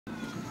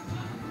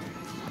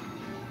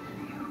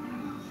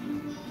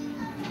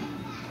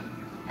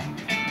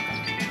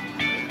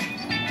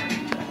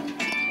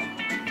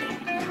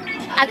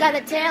I got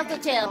a tale to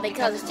tell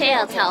because it's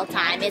telltale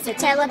time. It's a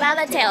tale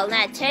about a tale, and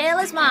that tale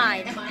is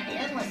mine. And my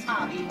endless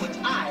hobby which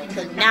I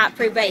Could not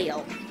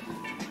prevail.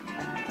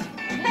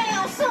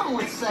 Now, some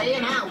would say,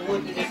 and I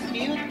wouldn't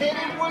dispute, that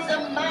it was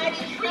a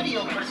mighty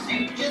trivial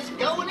pursuit, just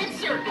going in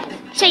circles.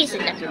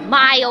 Chasing after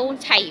my own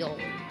tail.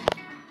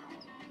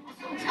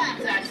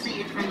 Sometimes I'd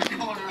see it from the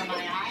corner of my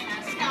eye, and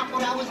I'd stop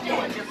what I was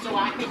doing just so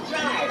I could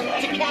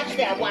try to catch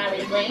that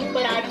wily thing,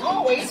 but I'd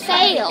always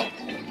Fail.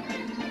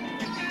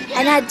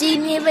 And I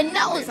didn't even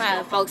know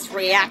how folks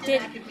reacted.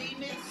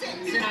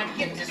 And I'd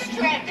get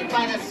distracted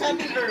by the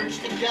sudden urge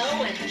to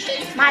go and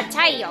chase My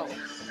tail.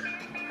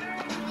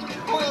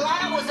 Well,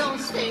 I was on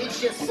stage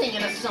just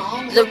singing a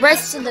song. The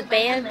rest of the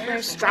band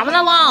were strumming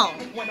along.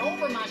 When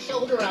over my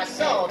shoulder I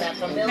saw that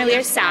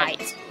Familiar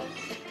sight.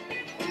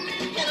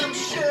 And I'm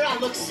sure I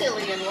looked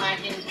silly and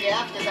lacking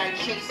depth as I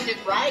chased it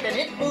right, and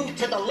it moved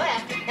to the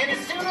left. And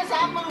as soon as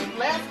I moved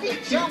left,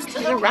 it jumped to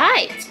the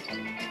right.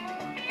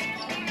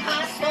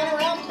 I spun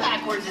around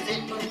backwards as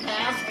it moved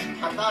past.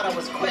 I thought I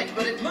was quick,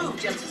 but it moved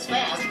just as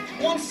fast.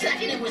 1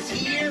 second it was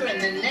here,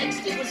 and the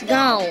next it was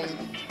Gone.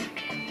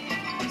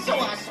 So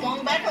I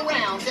swung back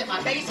around, set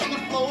my base on the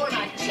floor, and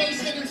I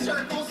chased it in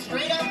circles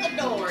straight out the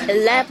door.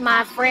 And left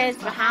my friends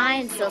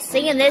behind, still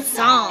singing this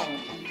song.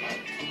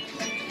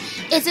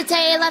 It's a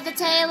tale of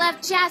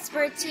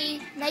Jasper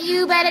T. Now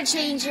you better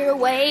change your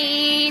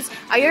ways,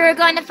 or you're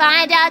going to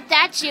find out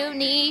that you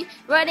need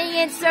running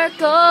in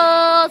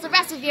circles the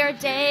rest of your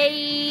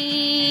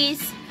days.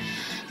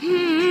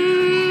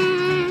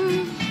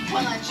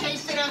 Well, I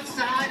chased it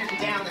outside and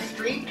down the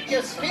street,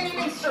 just spinning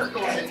in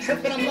circles and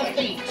tripping on my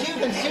feet, too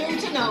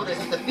consumed to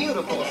notice the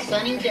beautiful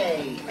sunny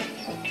day.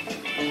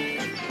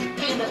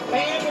 And the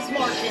band was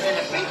marching in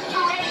a big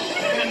parade,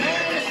 and a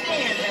man in the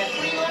stand had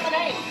 3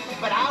 lemonade,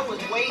 but I was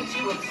way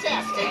too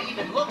obsessed to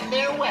even look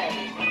their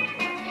way.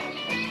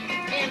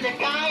 And the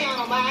guy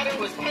on a ladder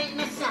was painting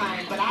a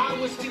sign, but I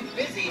was too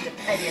busy to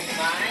pay his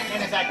mind,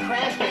 and as I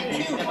crashed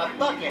into him, a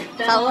bucket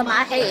fell on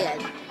my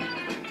head.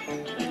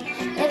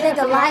 And then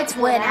the lights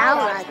went out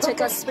and I took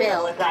a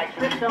spill. As I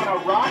tripped on a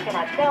rock and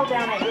I fell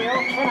down a hill,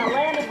 and I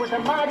landed with a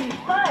mighty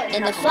thud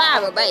in the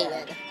flower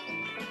bed.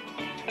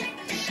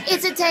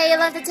 It's a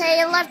tale of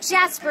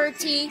Jasper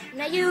T.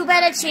 Now you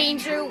better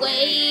change your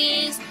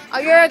ways,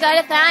 or you're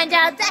gonna find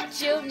out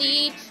that you'll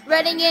need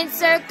running in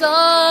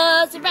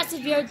circles the rest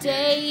of your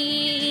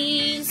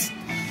days.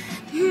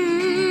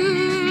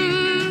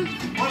 When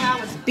I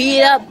was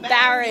Beat up,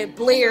 barren,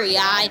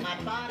 bleary-eyed. My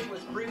body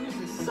was bruised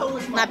and so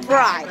was My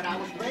pride. But I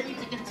was ready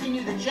to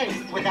continue the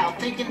chase without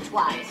thinking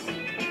twice.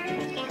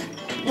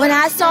 When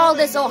I saw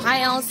this old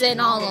hound sitting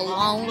all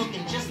alone,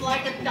 Looking just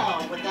like a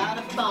dog without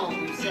a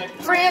bone, who said,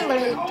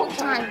 friendly, book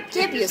time,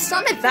 give you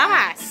some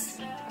advice.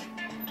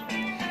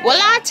 Well,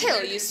 I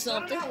tell you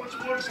something. Now it's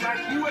worse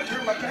like you. I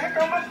turned my back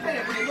on my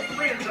family and the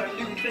friends I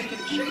knew, thinking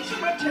chasing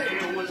my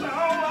tail was all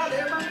I'd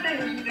ever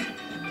need.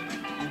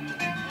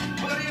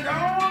 But it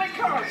only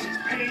causes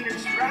pain and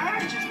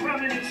strife, just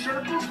running in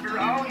circles for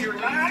all your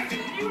life,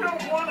 and you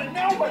don't want to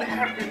know what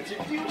happens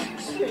if you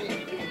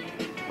succeed.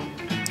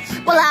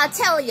 Well, I'll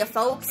tell you,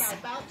 folks. I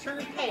about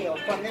turned pale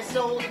from this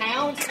old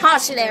hound's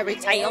Cautionary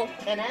tale.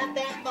 And at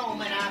that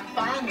moment, I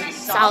finally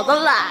Saw the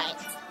light.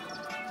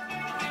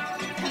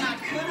 And I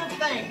could have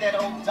thanked that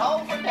old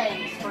dog for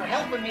days for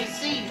helping me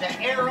see the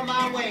error of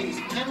my ways,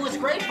 and was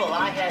grateful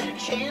I had a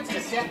chance to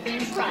set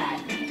things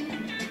right.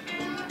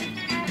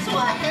 So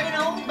I headed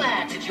on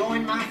back to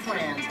join my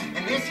friends,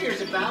 and this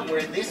here's about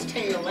where this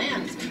tale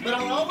ends. But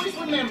I'll always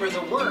remember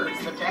the words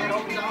that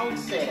old dog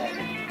said.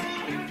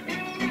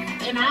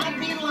 And I'd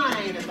be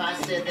lying if I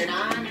said that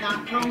I'm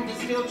not prone to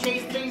still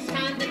chase things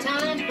time to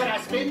time, but I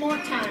spend more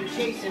time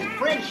chasing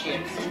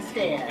friendships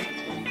instead.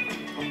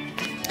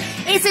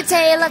 It's a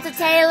tale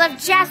of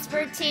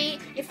Jasper T.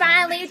 You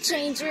finally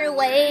change your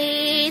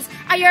ways,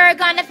 or you're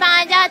gonna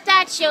find out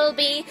that you'll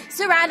be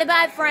surrounded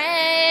by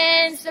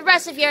friends the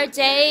rest of your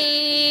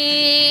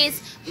days.